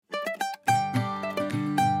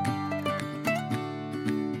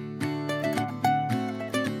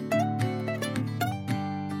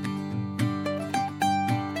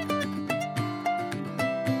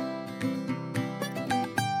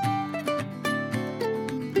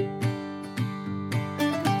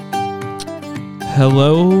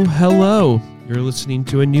Hello, hello. You're listening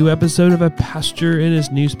to a new episode of A Pastor in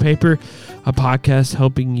His Newspaper, a podcast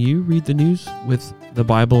helping you read the news with the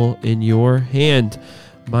Bible in your hand.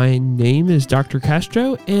 My name is Dr.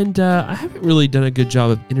 Castro, and I haven't really done a good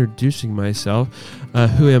job of introducing myself.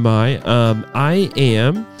 Who am I? I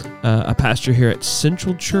am a pastor here at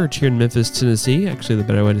Central Church here in Memphis, Tennessee. Actually, the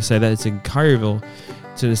better way to say that is in Collierville,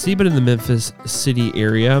 Tennessee, but in the Memphis city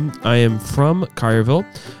area. I am from Collierville.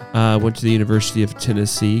 Went to the University of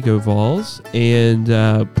Tennessee, go Vols, and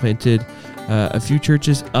planted a few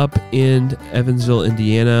churches up in Evansville,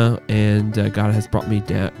 Indiana, and God has brought me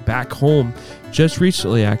back home just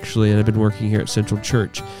recently, actually, and I've been working here at Central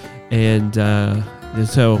Church. And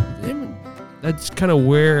so that's kind of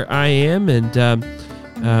where I am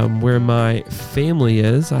and where my family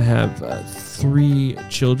is. I have 3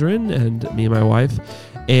 children, and me and my wife.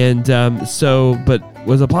 And but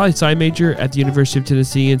was a poli-sci major at the University of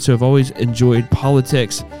Tennessee, and so I've always enjoyed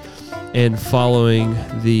politics and following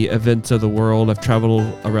the events of the world. I've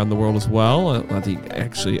traveled around the world as well. I think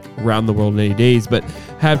actually around the world in 80 days, but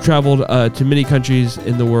have traveled to many countries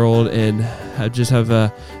in the world and have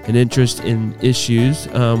an interest in issues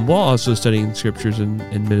while also studying scriptures and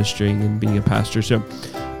ministering and being a pastor. So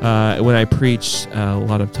when I preach, a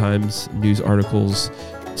lot of times news articles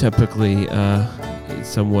typically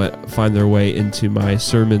somewhat find their way into my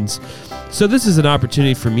sermons. So this is an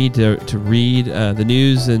opportunity for me to read the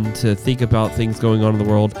news and to think about things going on in the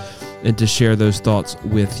world and to share those thoughts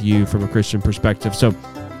with you from a Christian perspective. So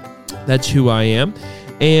that's who I am.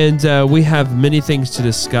 And we have many things to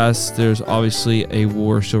discuss. There's obviously a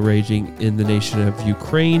war still raging in the nation of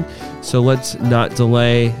Ukraine. So let's not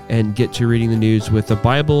delay and get to reading the news with the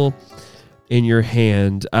Bible in your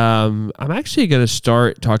hand. I'm actually going to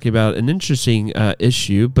start talking about an interesting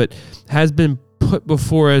issue, but has been put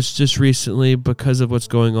before us just recently because of what's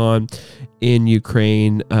going on in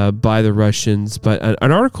Ukraine by the Russians. But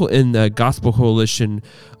an article in the Gospel Coalition,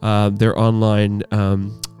 their online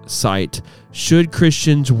site, Should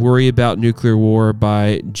Christians Worry About Nuclear War,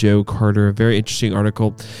 by Joe Carter, a very interesting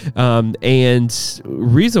article. And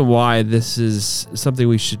reason why this is something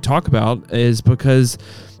we should talk about is because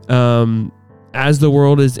as the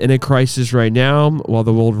world is in a crisis right now, while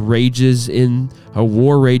the world a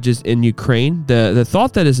war rages in Ukraine, the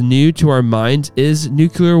thought that is new to our minds is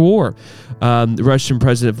nuclear war. The Russian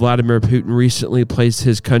President Vladimir Putin recently placed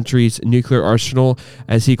his country's nuclear arsenal,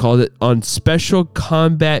 as he called it, on special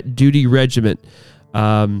combat duty regiment.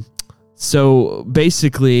 So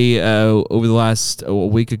basically, over the last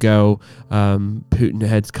week ago, Putin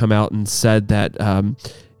had come out and said that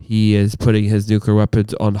he is putting his nuclear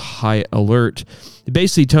weapons on high alert. He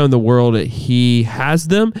basically telling the world that he has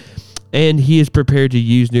them, and he is prepared to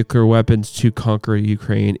use nuclear weapons to conquer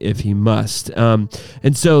Ukraine if he must.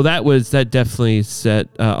 And so that definitely set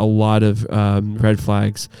a lot of red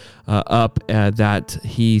flags up that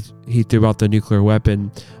he threw out the nuclear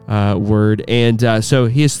weapon word. And so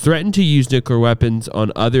he has threatened to use nuclear weapons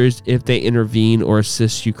on others if they intervene or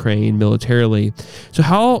assist Ukraine militarily. So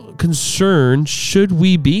how concerned should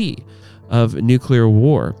we be of nuclear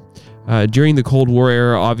war? During the Cold War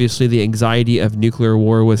era, obviously the anxiety of nuclear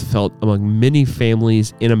war was felt among many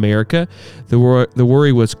families in America. The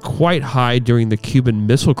worry was quite high during the Cuban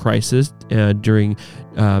Missile Crisis during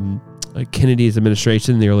Kennedy's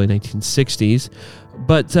administration in the early 1960s.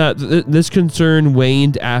 But this concern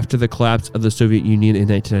waned after the collapse of the Soviet Union in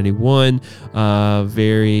 1991.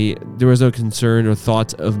 There was no concern or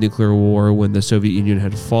thought of nuclear war when the Soviet Union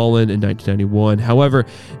had fallen in 1991. However,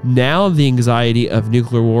 now the anxiety of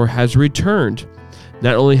nuclear war has returned.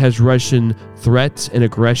 Not only has Russian threats and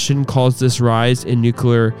aggression caused this rise in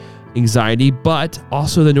nuclear anxiety, but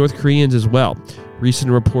also the North Koreans as well.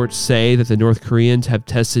 Recent reports say that the North Koreans have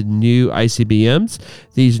tested new ICBMs.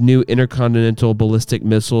 These new intercontinental ballistic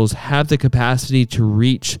missiles have the capacity to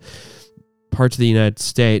reach parts of the United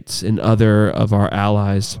States and other of our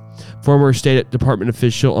allies. Former State Department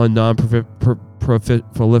official on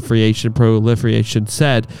proliferation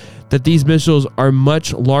said that these missiles are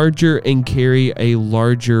much larger and carry a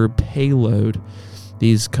larger payload.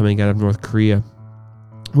 These coming out of North Korea.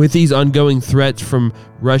 With these ongoing threats from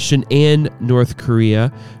Russian and North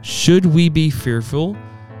Korea, should we be fearful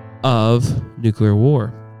of nuclear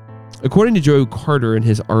war? According to Joe Carter in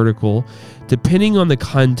his article, depending on the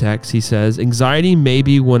context, he says, anxiety may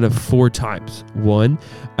be one of 4 types. 1,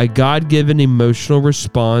 a God-given emotional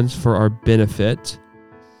response for our benefit.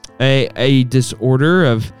 A disorder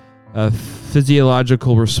of a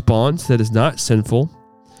physiological response that is not sinful.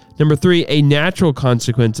 Number 3, a natural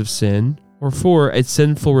consequence of sin. Or 4, a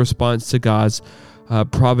sinful response to God's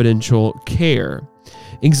providential care.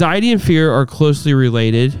 Anxiety and fear are closely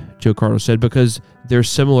related, Joe Carter said, because they're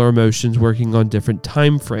similar emotions working on different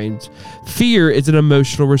time frames. Fear is an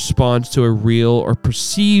emotional response to a real or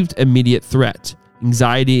perceived immediate threat.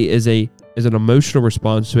 Anxiety is an emotional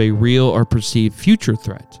response to a real or perceived future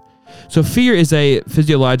threat. So fear is a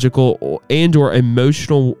physiological and or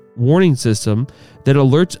emotional warning system that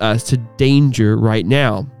alerts us to danger right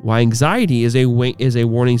now, while anxiety is a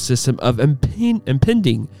warning system of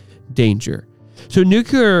impending danger. So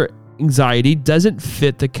nuclear anxiety doesn't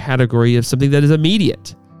fit the category of something that is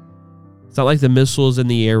immediate. It's not like the missiles in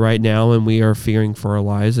the air right now and we are fearing for our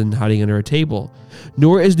lives and hiding under a table.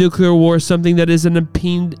 Nor is nuclear war something that is an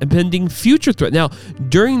impending future threat. Now,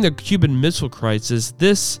 during the Cuban Missile Crisis,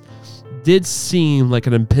 this did seem like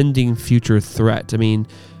an impending future threat. I mean,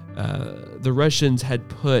 the Russians had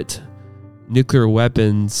put nuclear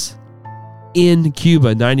weapons in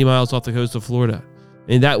Cuba, 90 miles off the coast of Florida.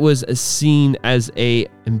 And that was seen as a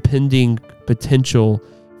impending potential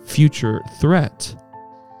future threat.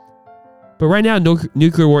 But right now,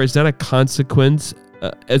 nuclear war is not a consequence.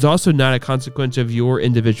 It's also not a consequence of your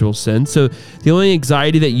individual sin. So the only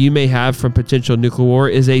anxiety that you may have from potential nuclear war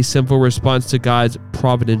is a simple response to God's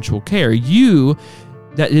providential care. You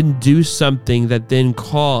that didn't do something that then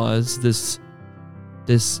caused this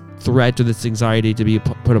threat or this anxiety to be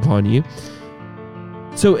put upon you.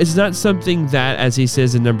 So it's not something that, as he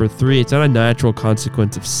says in number 3, it's not a natural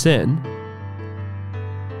consequence of sin.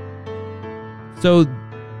 So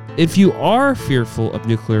if you are fearful of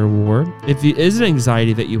nuclear war, if it is an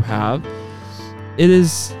anxiety that you have, it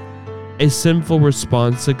is a sinful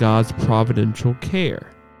response to God's providential care.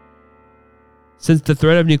 Since the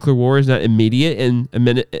threat of nuclear war is not immediate and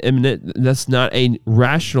imminent, that's not a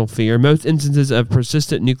rational fear. Most instances of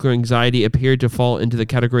persistent nuclear anxiety appear to fall into the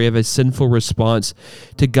category of a sinful response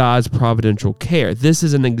to God's providential care. This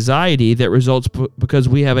is an anxiety that results because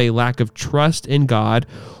we have a lack of trust in God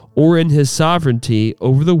or in His sovereignty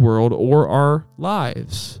over the world or our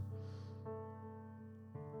lives.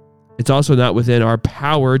 It's also not within our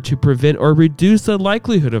power to prevent or reduce the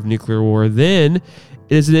likelihood of nuclear war. Then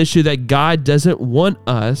it is an issue that God doesn't want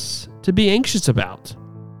us to be anxious about,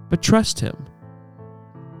 but trust Him.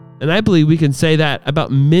 And I believe we can say that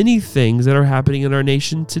about many things that are happening in our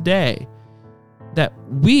nation today, that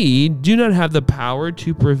we do not have the power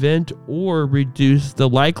to prevent or reduce the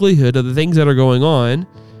likelihood of the things that are going on.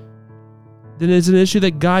 Then it's an issue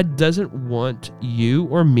that God doesn't want you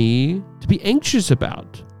or me to be anxious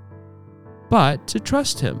about, but to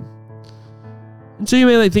trust Him. And so you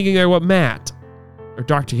may be thinking, what, Matt? Or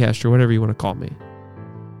Dr. Castro, whatever you want to call me.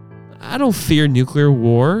 I don't fear nuclear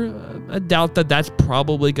war. I doubt that that's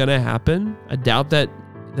probably going to happen. I doubt that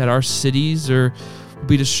our cities will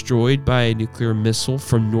be destroyed by a nuclear missile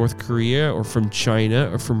from North Korea or from China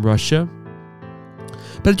or from Russia.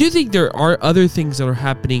 But I do think there are other things that are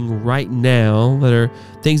happening right now that are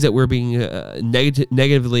things that we're being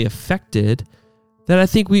negatively affected that I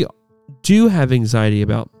think we do have anxiety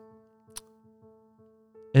about.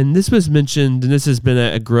 And this was mentioned, and this has been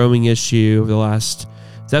a growing issue over the last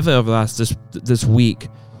this week.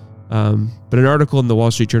 But an article in the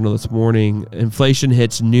Wall Street Journal this morning, inflation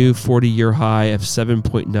hits new 40-year high of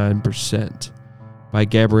 7.9% by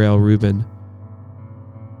Gabrielle Rubin.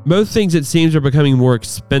 Most things, it seems, are becoming more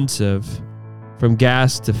expensive, from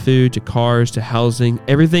gas to food to cars to housing.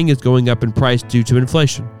 Everything is going up in price due to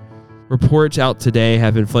inflation. Reports out today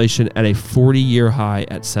have inflation at a 40-year high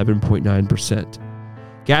at 7.9%.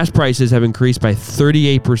 Gas prices have increased by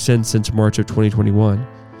 38% since March of 2021.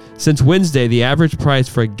 Since Wednesday, the average price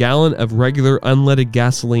for a gallon of regular unleaded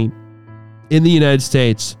gasoline in the United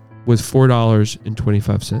States was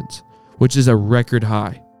 $4.25, which is a record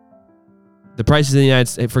high. The prices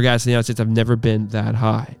for gas in the United States have never been that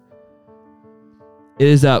high. It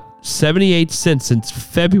is up 78 cents since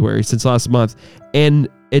February, since last month, and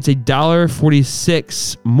it's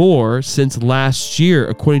 $1.46 more since last year,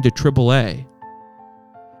 according to AAA.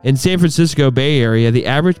 In San Francisco Bay Area, the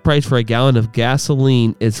average price for a gallon of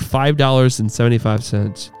gasoline is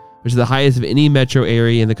 $5.75, which is the highest of any metro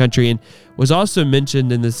area in the country, and was also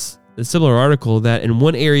mentioned in this similar article that in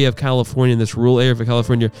one area of California, in this rural area of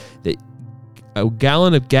California, that a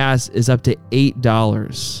gallon of gas is up to $8.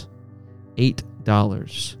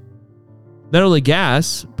 $8. Not only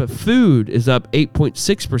gas, but food is up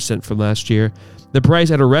 8.6% from last year. The price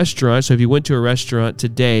at a restaurant, so if you went to a restaurant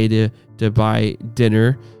today to buy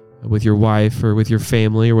dinner with your wife or with your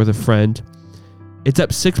family or with a friend, it's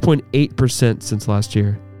up 6.8% since last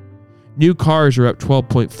year. New cars are up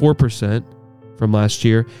 12.4% from last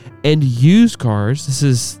year, and used cars, this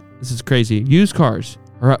is crazy, used cars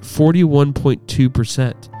are up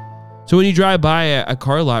 41.2%. So when you drive by a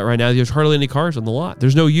car lot right now, there's hardly any cars on the lot.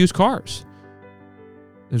 There's no used cars.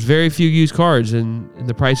 There's very few used cars, and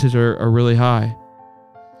the prices are really high.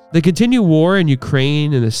 The continued war in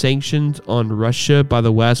Ukraine and the sanctions on Russia by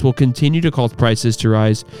the West will continue to cause prices to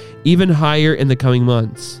rise even higher in the coming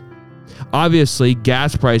months. Obviously,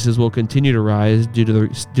 gas prices will continue to rise due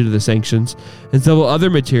to the sanctions, and several other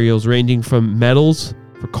materials ranging from metals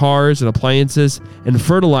for cars and appliances and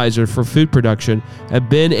fertilizer for food production have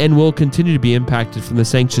been and will continue to be impacted from the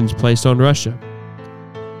sanctions placed on Russia.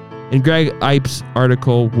 In Greg Ipes'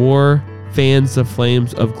 article, War Fans the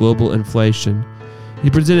Flames of Global Inflation,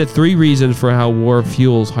 he presented 3 reasons for how war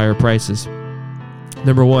fuels higher prices.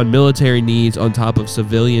 Number 1, military needs on top of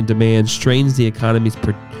civilian demand strains the economy's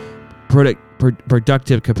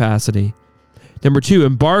productive capacity. Number 2,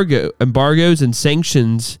 embargoes and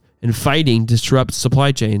sanctions and fighting disrupt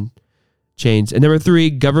supply chains. And number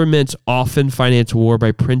 3, governments often finance war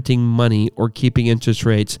by printing money or keeping interest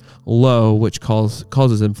rates low, which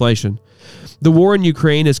causes inflation. The war in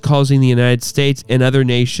Ukraine is causing the United States and other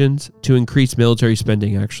nations to increase military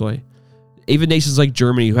spending, actually. Even nations like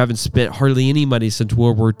Germany, who haven't spent hardly any money since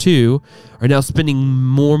World War II, are now spending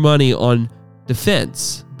more money on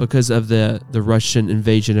defense because of the Russian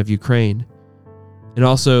invasion of Ukraine. And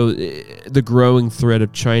also the growing threat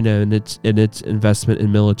of China and its investment in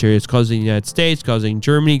military is causing the United States, causing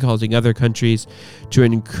Germany, causing other countries to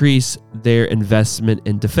increase their investment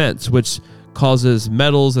in defense, which causes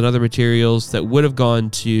metals and other materials that would have gone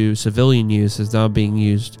to civilian use is now being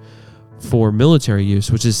used for military use,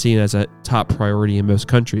 which is seen as a top priority in most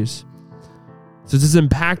countries. So this is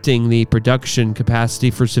impacting the production capacity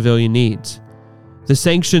for civilian needs. The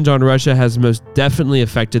sanctions on Russia has most definitely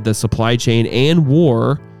affected the supply chain, and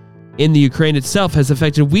war in the Ukraine itself has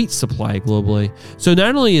affected wheat supply globally. So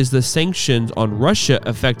not only is the sanctions on Russia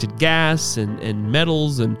affected gas and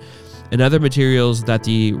metals and other materials that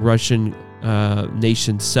the Russian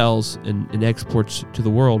nation sells and exports to the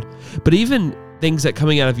world, but even things that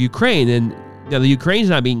coming out of Ukraine. And now the Ukraine's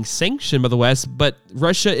not being sanctioned by the West, but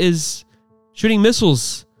Russia is shooting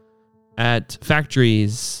missiles at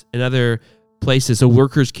factories and other places, so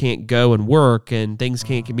workers can't go and work and things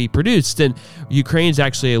can't be produced. And Ukraine is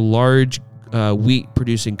actually a large wheat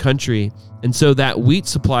producing country, and so that wheat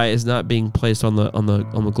supply is not being placed on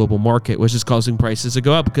the global market, which is causing prices to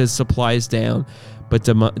go up because supply is down, but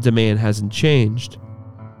demand hasn't changed.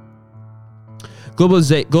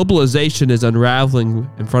 Globalization is unraveling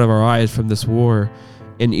in front of our eyes from this war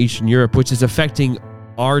in Eastern Europe, which is affecting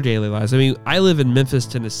our daily lives. I mean, I live in Memphis,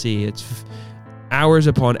 Tennessee. It's hours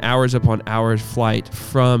upon hours upon hours flight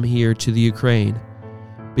from here to the Ukraine.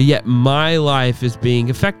 But yet my life is being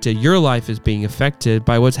affected. Your life is being affected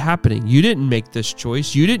by what's happening. You didn't make this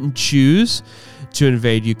choice. You didn't choose to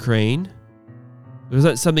invade Ukraine. It was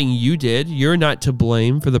not something you did. You're not to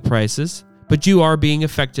blame for the prices, but you are being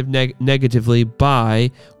affected negatively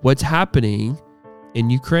by what's happening in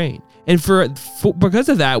Ukraine. And because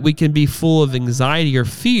of that, we can be full of anxiety or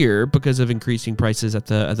fear because of increasing prices at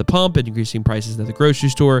the pump and increasing prices at the grocery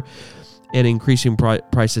store and increasing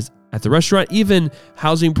prices at the restaurant. Even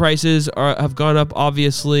housing prices have gone up,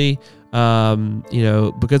 obviously.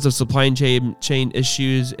 Because of supply chain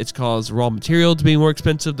issues, it's caused raw material to be more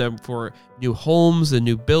expensive. Therefore, new homes and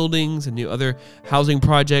new buildings and new other housing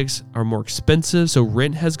projects are more expensive. So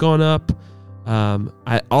rent has gone up.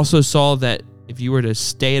 I also saw that if you were to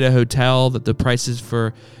stay at a hotel, that the prices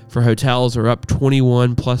for hotels are up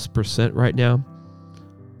 21+% right now.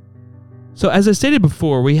 So as I stated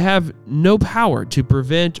before, we have no power to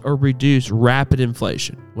prevent or reduce rapid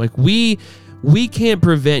inflation. Like we can't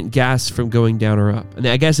prevent gas from going down or up. And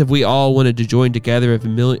I guess if we all wanted to join together, if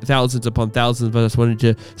thousands upon thousands of us wanted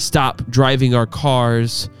to stop driving our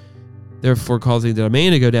cars, therefore causing the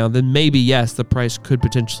demand to go down, then maybe, yes, the price could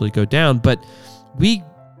potentially go down. But we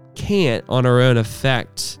can't on our own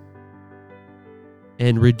affect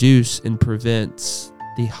and reduce and prevent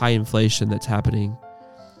the high inflation that's happening.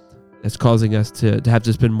 That's causing us to have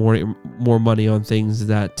to spend more money on things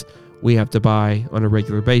that we have to buy on a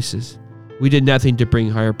regular basis. We did nothing to bring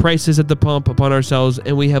higher prices at the pump upon ourselves,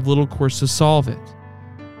 and we have little course to solve it.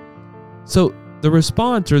 So the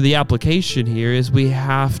response or the application here is we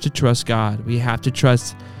have to trust God. We have to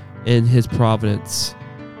trust in His providence.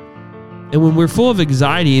 And when we're full of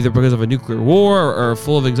anxiety, either because of a nuclear war or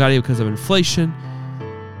full of anxiety because of inflation,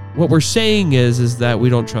 what we're saying is that we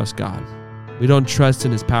don't trust God. We don't trust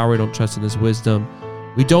in His power. We don't trust in His wisdom.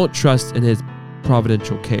 We don't trust in His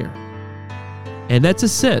providential care. And that's a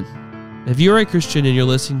sin. If you're a Christian and you're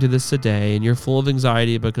listening to this today and you're full of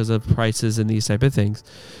anxiety because of prices and these type of things,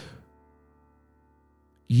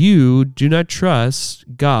 you do not trust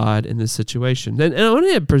God in this situation. And I want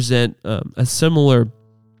to present a similar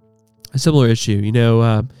issue.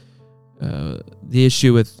 The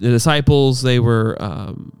issue with the disciples. They were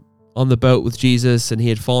on the boat with Jesus, and he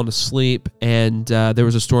had fallen asleep, and there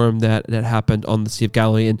was a storm that happened on the Sea of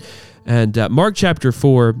Galilee. And Mark chapter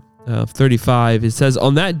 4, 35, it says,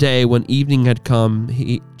 "On that day when evening had come,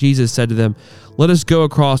 Jesus said to them, 'Let us go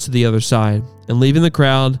across to the other side.' And leaving the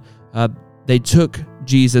crowd, the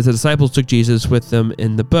disciples took Jesus with them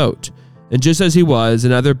in the boat. And just as he was,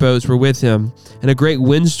 and other boats were with him, and a great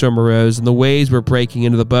windstorm arose, and the waves were breaking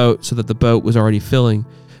into the boat, so that the boat was already filling.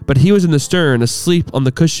 But he was in the stern, asleep on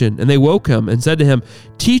the cushion. And they woke him and said to him,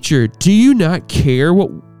 'Teacher, do you not care what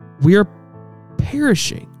we are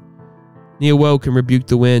perishing?' And he awoke and rebuked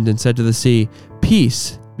the wind and said to the sea,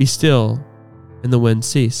 'Peace, be still.' And the wind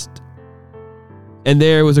ceased. And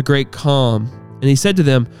there was a great calm. And he said to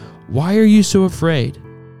them, 'Why are you so afraid?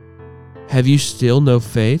 Have you still no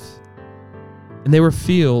faith?' And they were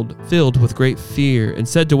filled with great fear and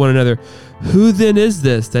said to one another, 'Who then is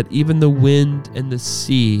this that even the wind and the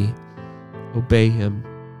sea obey him?'"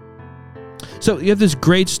 So you have this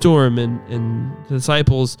great storm, and the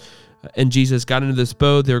disciples and Jesus got into this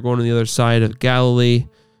boat. They were going to the other side of Galilee,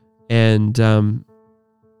 and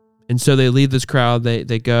so they leave this crowd.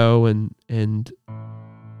 They go, and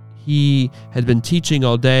he had been teaching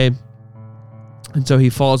all day, and so he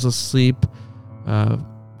falls asleep.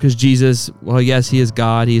 Because Jesus, well, yes, he is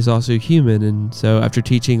God, he is also human. And so after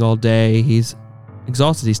teaching all day, he's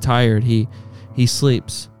exhausted, he's tired, he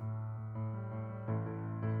sleeps.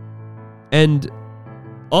 And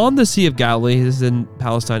on the Sea of Galilee, this is in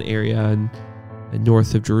Palestine area and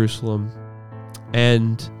north of Jerusalem.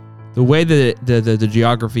 And the way that the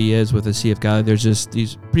geography is with the Sea of Galilee, there's just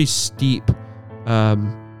these pretty steep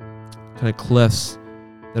kind of cliffs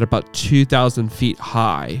that are about 2,000 feet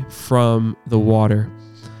high from the water.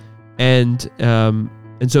 And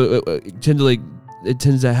so it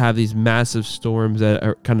tends to have these massive storms that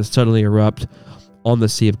are kind of suddenly erupt on the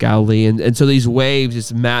Sea of Galilee, and so these waves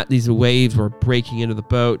were breaking into the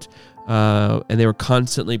boat, and they were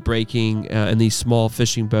constantly breaking in these small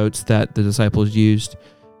fishing boats that the disciples used.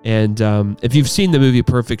 And if you've seen the movie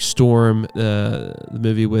Perfect Storm, the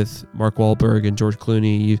movie with Mark Wahlberg and George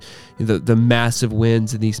Clooney, the massive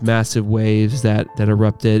winds and these massive waves that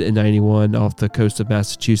erupted in '91 off the coast of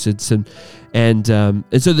Massachusetts, and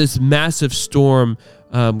so this massive storm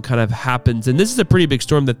kind of happens, and this is a pretty big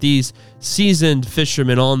storm that these seasoned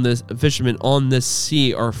fishermen on this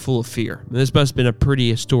sea are full of fear. And this must have been a pretty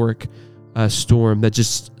historic storm that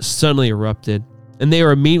just suddenly erupted. And they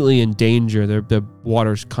are immediately in danger. The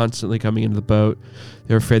water's constantly coming into the boat.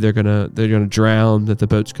 They're afraid they're gonna drown, that the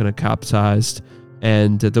boat's gonna capsize,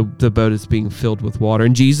 and that the boat is being filled with water.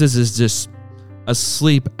 And Jesus is just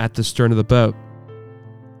asleep at the stern of the boat.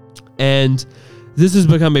 And this has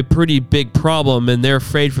become a pretty big problem, and they're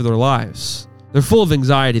afraid for their lives. They're full of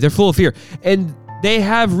anxiety. They're full of fear. And they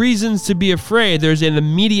have reasons to be afraid. There's an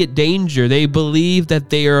immediate danger. They believe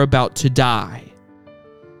that they are about to die.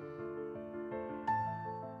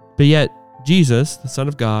 But yet, Jesus, the Son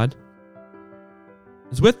of God,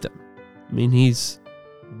 is with them. I mean, he's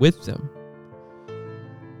with them.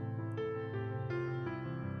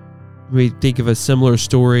 We think of a similar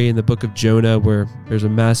story in the book of Jonah, where there's a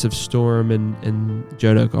massive storm, and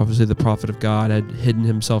Jonah, obviously the prophet of God, had hidden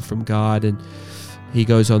himself from God, and he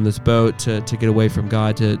goes on this boat to get away from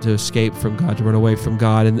God, to escape from God, to run away from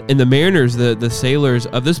God. And the mariners, the sailors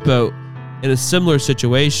of this boat, in a similar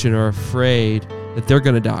situation, are afraid that they're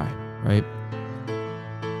going to die, right?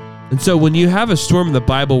 And so when you have a storm in the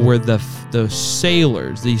Bible where the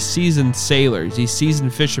sailors, these seasoned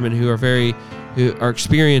fishermen who are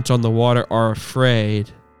experienced on the water are afraid,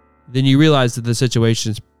 then you realize that the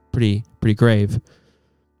situation is pretty grave.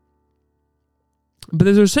 But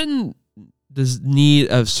there's this need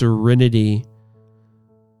of serenity.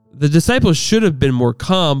 The disciples should have been more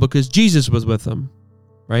calm because Jesus was with them,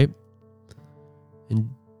 right? And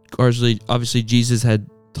obviously Jesus had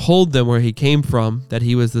told them where he came from, that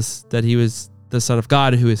he was the Son of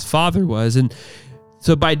God, who his Father was. And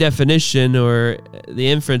so by definition, or the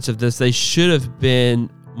inference of this, they should have been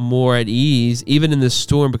more at ease, even in this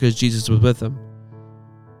storm, because Jesus was with them.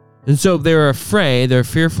 And so they're afraid, they're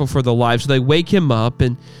fearful for their lives. So they wake him up,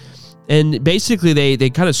 and basically they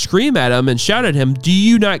kind of scream at him and shout at him, "Do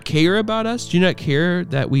you not care about us? Do you not care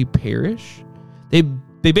that we perish?"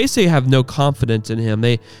 They basically have no confidence in him.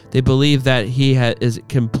 They believe that they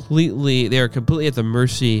are completely at the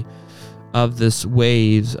mercy of this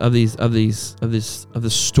waves, of this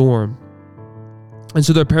storm. And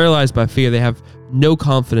so they're paralyzed by fear. They have no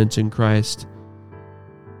confidence in Christ.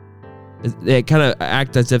 they kind of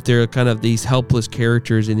act as if they're kind of these helpless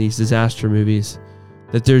characters in these disaster movies,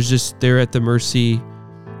 that they're at the mercy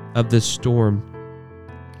of this storm.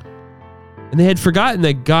 And they had forgotten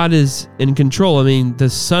that God is in control. I mean, the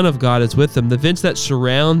Son of God is with them. The events that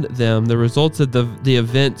surround them, the results of the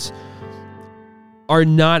events, are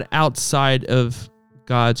not outside of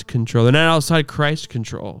God's control. They're not outside Christ's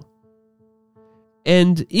control.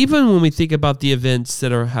 And even when we think about the events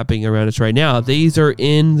that are happening around us right now, these are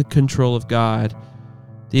in the control of God.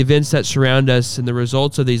 The events that surround us and the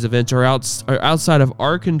results of these events are outside of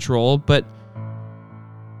our control,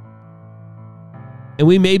 and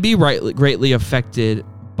we may be greatly affected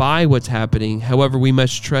by what's happening. However, we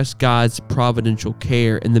must trust God's providential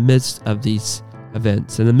care in the midst of these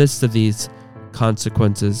events, in the midst of these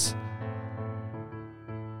consequences.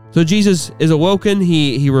 So Jesus is awoken.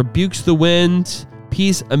 He rebukes the wind.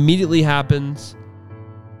 Peace immediately happens.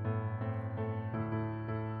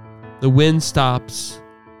 The wind stops.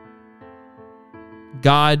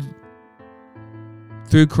 God,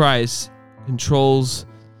 through Christ, controls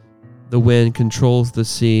the wind, controls the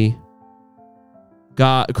sea.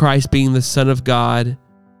 God, Christ being the Son of God,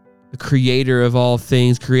 the creator of all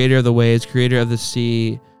things, creator of the waves, creator of the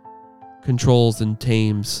sea, controls and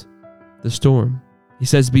tames the storm. He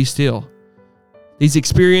says, "Be still." These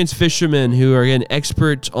experienced fishermen who are, again,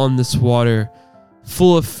 experts on this water,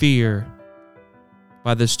 full of fear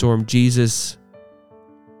by the storm, Jesus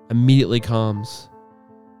immediately calms.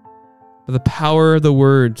 By the power of the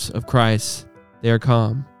words of Christ, they are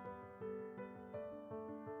calm.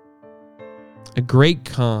 A great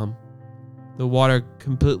calm. The water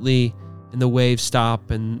completely, and the waves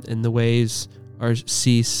stop, and the waves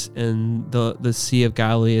cease, and the Sea of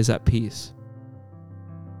Galilee is at peace.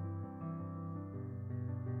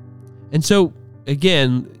 And so,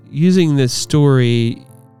 again, using this story,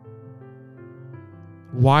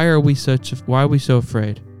 why are we so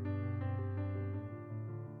afraid?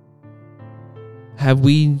 Have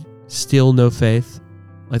we still no faith,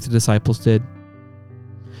 like the disciples did?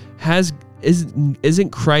 Isn't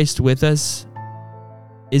Christ with us?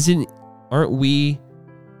 Aren't we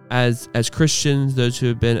as Christians, those who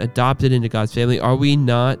have been adopted into God's family, are we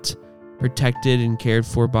not protected and cared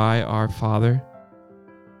for by our Father?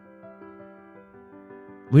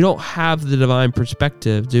 We don't have the divine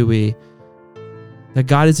perspective, do we? That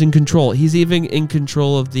God is in control. He's even in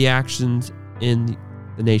control of the actions in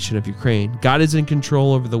the nation of Ukraine. God is in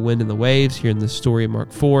control over the wind and the waves here in the story of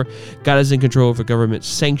Mark 4. God is in control over government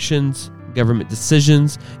sanctions, government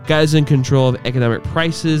decisions. God is in control of economic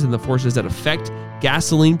prices and the forces that affect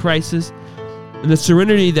gasoline prices. And the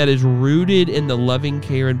serenity that is rooted in the loving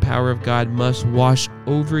care and power of God must wash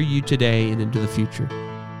over you today and into the future.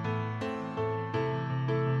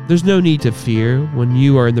 There's no need to fear when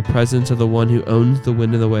you are in the presence of the one who owns the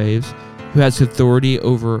wind and the waves, who has authority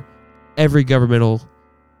over every governmental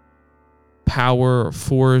power or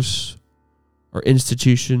force or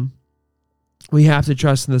institution. We have to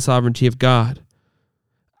trust in the sovereignty of God.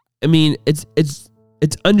 I mean, it's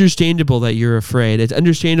understandable that you're afraid. It's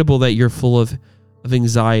understandable that you're full of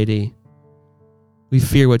anxiety. We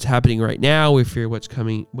fear what's happening right now. We fear what's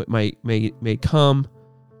coming, what may come.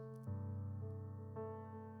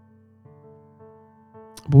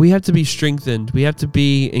 But we have to be strengthened. We have to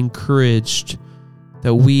be encouraged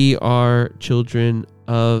that we are children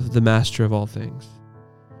of the Master of all things,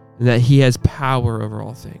 and that He has power over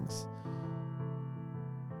all things.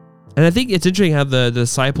 And I think it's interesting how the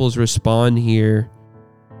disciples respond here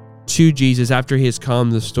to Jesus after He has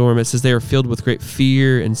calmed the storm. It says they are filled with great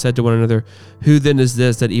fear and said to one another, "Who then is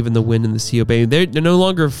this that even the wind and the sea obey?" They're no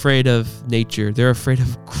longer afraid of nature. They're afraid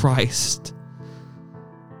of Christ.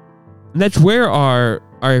 And that's where our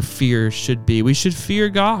fear should be. We should fear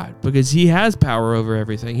God because He has power over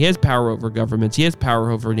everything. He has power over governments. He has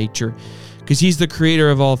power over nature because He's the creator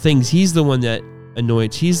of all things. He's the one that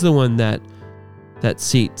anoints. He's the one that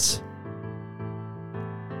seats.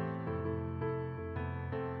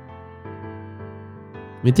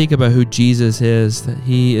 We think about who Jesus is, that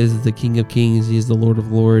He is the King of Kings. He is the Lord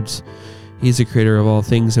of Lords. He's the creator of all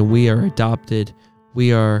things, and we are adopted.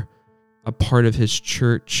 We are a part of His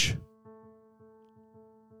church.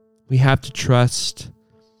 We have to trust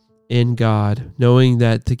in God, knowing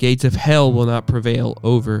that the gates of hell will not prevail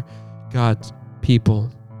over God's people.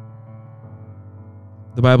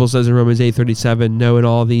 The Bible says in Romans 8:37, "No, in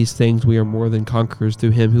all these things we are more than conquerors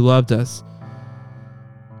through Him who loved us."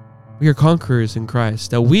 We are conquerors in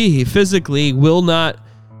Christ. Now we physically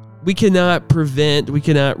we cannot prevent, we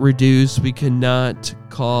cannot reduce, we cannot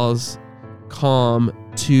cause calm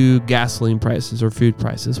to gasoline prices or food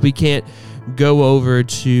prices. We can't go over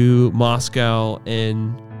to Moscow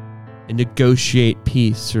and and negotiate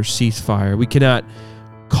peace or ceasefire. We cannot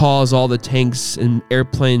cause all the tanks and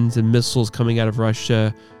airplanes and missiles coming out of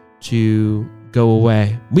Russia to go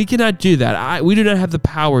away. We cannot do that. We do not have the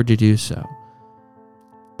power to do so.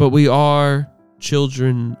 But we are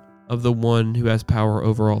children of the one who has power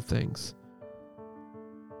over all things.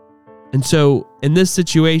 And so in this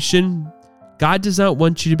situation, God does not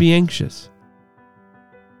want you to be anxious.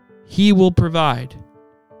 He will provide.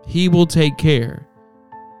 He will take care.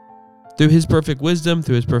 Through his perfect wisdom,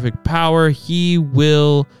 through his perfect power, he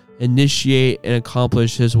will initiate and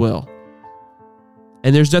accomplish his will.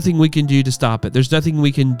 And there's nothing we can do to stop it. There's nothing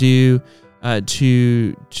we can do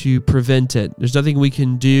to prevent it. There's nothing we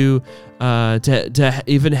can do to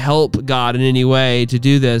even help God in any way to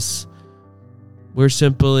do this. We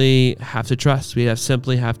simply have to trust. We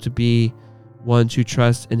simply have to be ones who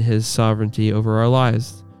trust in his sovereignty over our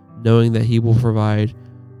lives, knowing that he will provide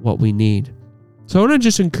what we need. So I want to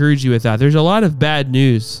just encourage you with that. There's a lot of bad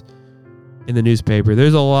news in the newspaper.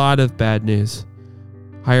 There's a lot of bad news.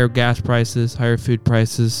 Higher gas prices, higher food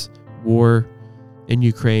prices, war in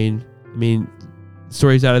Ukraine. I mean,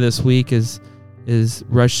 stories out of this week is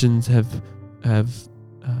Russians have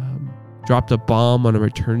dropped a bomb on a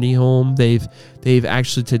maternity home. They've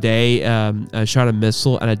actually today shot a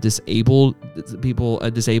missile at a disabled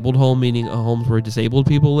home, meaning a home where disabled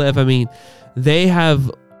people live. I mean, they're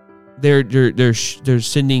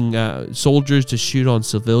sending soldiers to shoot on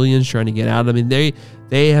civilians trying to get out. I mean, they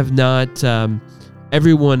have not.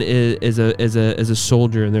 Everyone is a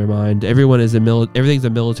soldier in their mind. Everything's a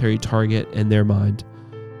military target in their mind.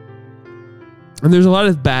 And there's a lot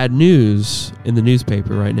of bad news in the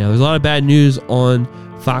newspaper right now. There's a lot of bad news on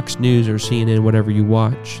Fox News or CNN, whatever you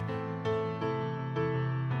watch.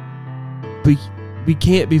 But we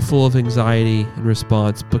can't be full of anxiety in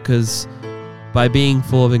response, because by being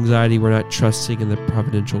full of anxiety, we're not trusting in the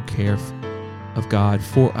providential care of God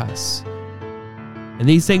for us. And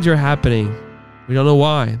these things are happening. We don't know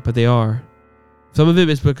why, but they are. Some of it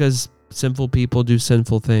is because sinful people do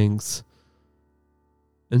sinful things.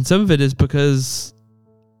 And some of it is because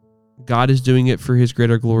God is doing it for his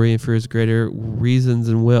greater glory and for his greater reasons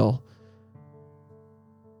and will.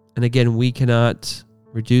 And again, we cannot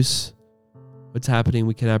reduce what's happening.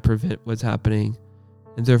 We cannot prevent what's happening.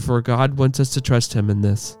 And therefore, God wants us to trust him in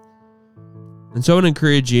this. And so I want to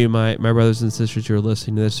encourage you, my brothers and sisters who are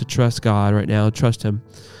listening to this, to trust God right now. Trust him.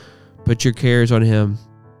 Put your cares on him.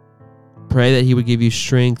 Pray that he would give you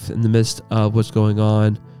strength in the midst of what's going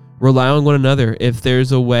on. Rely on one another. If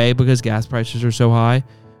there's a way, because gas prices are so high,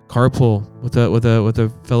 carpool with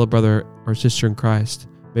a fellow brother or sister in Christ.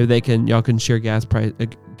 Maybe y'all can share gas. You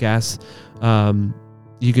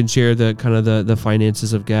can share the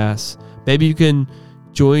finances of gas. Maybe you can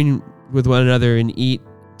join with one another and eat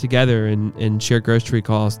together and share grocery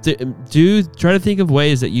costs. Try to think of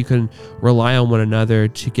ways that you can rely on one another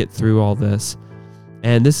to get through all this.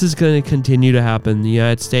 And this is going to continue to happen. The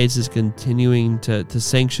United States is continuing to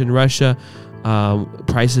sanction Russia.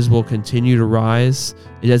 Prices will continue to rise.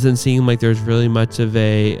 It doesn't seem like there's really much of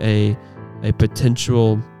a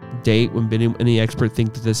potential date when any expert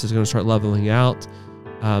think that this is going to start leveling out.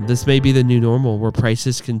 This may be the new normal, where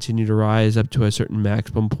prices continue to rise up to a certain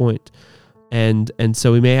maximum point. And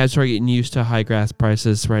so we may have to start getting used to high gas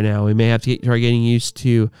prices right now. We may have to start getting used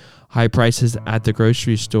to high prices at the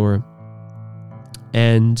grocery store.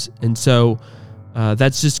 And so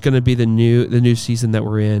that's just going to be the new season that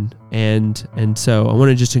we're in. And so I want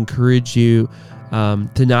to just encourage you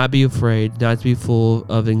to not be afraid, not to be full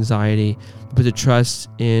of anxiety, but to trust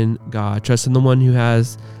in God. Trust in the one who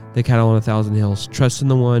has the cattle on 1,000 hills. Trust in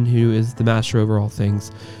the one who is the master over all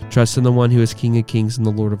things. Trust in the one who is King of kings and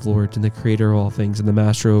the Lord of lords and the creator of all things and the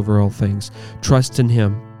master over all things. Trust in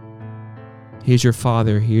him. He is your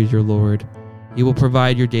Father. He is your Lord. He will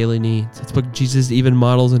provide your daily needs. It's what Jesus even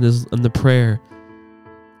models in the prayer.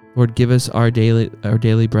 Lord, give us our daily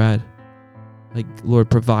bread. Like, Lord,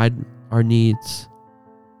 provide our needs.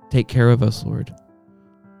 Take care of us, Lord.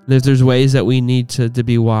 And if there's ways that we need to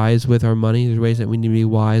be wise with our money, there's ways that we need to be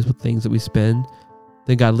wise with things that we spend,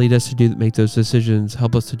 then God, lead us to make those decisions.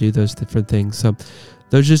 Help us to do those different things. So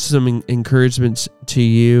those are just some encouragements to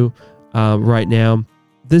you right now.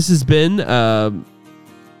 This has been a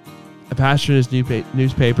Pastor in His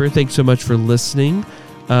Newspaper. Thanks so much for listening.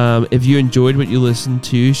 If you enjoyed what you listened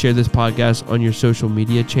to, share this podcast on your social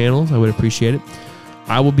media channels. I would appreciate it.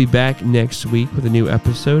 I will be back next week with a new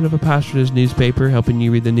episode of A Pastor in His Newspaper, helping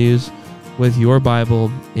you read the news with your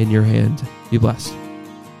Bible in your hand. Be blessed.